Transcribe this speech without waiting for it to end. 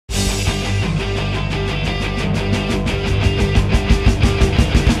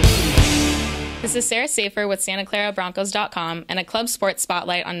This is Sarah Safir with SantaClaraBroncos.com and a Club Sports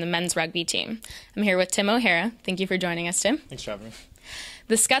Spotlight on the men's rugby team. I'm here with Tim O'Hara. Thank you for joining us, Tim. Thanks for having me.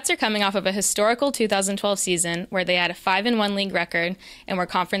 The SCUTS are coming off of a historical 2012 season where they had a 5-1 league record and were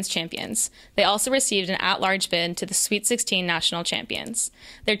conference champions. They also received an at-large bid to the Sweet 16 national champions.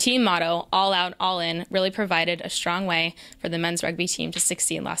 Their team motto, all out, all in, really provided a strong way for the men's rugby team to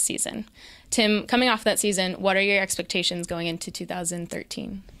succeed last season. Tim, coming off that season, what are your expectations going into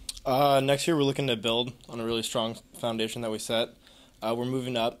 2013? Next year we're looking to build on a really strong foundation that we set. We're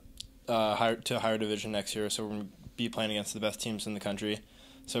moving up to a higher division next year, so we're going to be playing against the best teams in the country.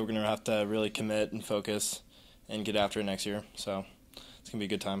 So we're going to have to really commit and focus and get after it next year. So it's going to be a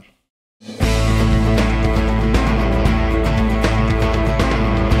good time.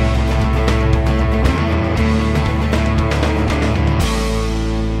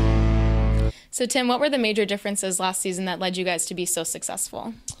 So Tim, what were the major differences last season that led you guys to be so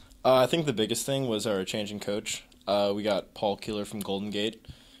successful? I think the biggest thing was our changing coach. We got Paul Keeler from Golden Gate,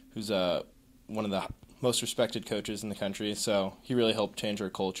 who's one of the most respected coaches in the country. So he really helped change our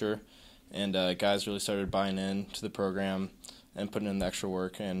culture, and guys really started buying in to the program and putting in the extra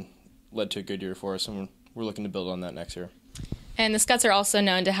work, and led to a good year for us, and we're looking to build on that next year. And the SCUTS are also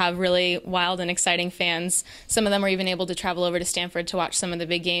known to have really wild and exciting fans. Some of them were even able to travel over to Stanford to watch some of the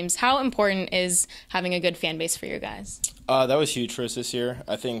big games. How important is having a good fan base for your guys? That was huge for us this year.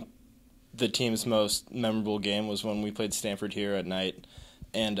 I think the team's most memorable game was when we played Stanford here at night,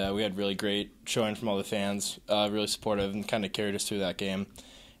 and we had really great showing from all the fans, really supportive, and kind of carried us through that game.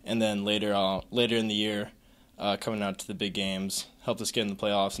 And then later in the year, coming out to the big games, helped us get in the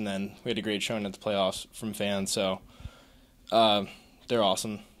playoffs, and then we had a great showing at the playoffs from fans. So they're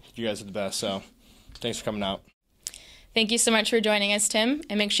awesome. You guys are the best, so thanks for coming out. Thank you so much for joining us, Tim,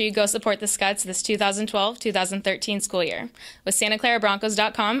 and make sure you go support the SCUTS this 2012-2013 school year. With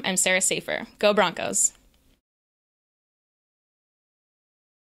SantaClaraBroncos.com, I'm Sarah Safir. Go Broncos!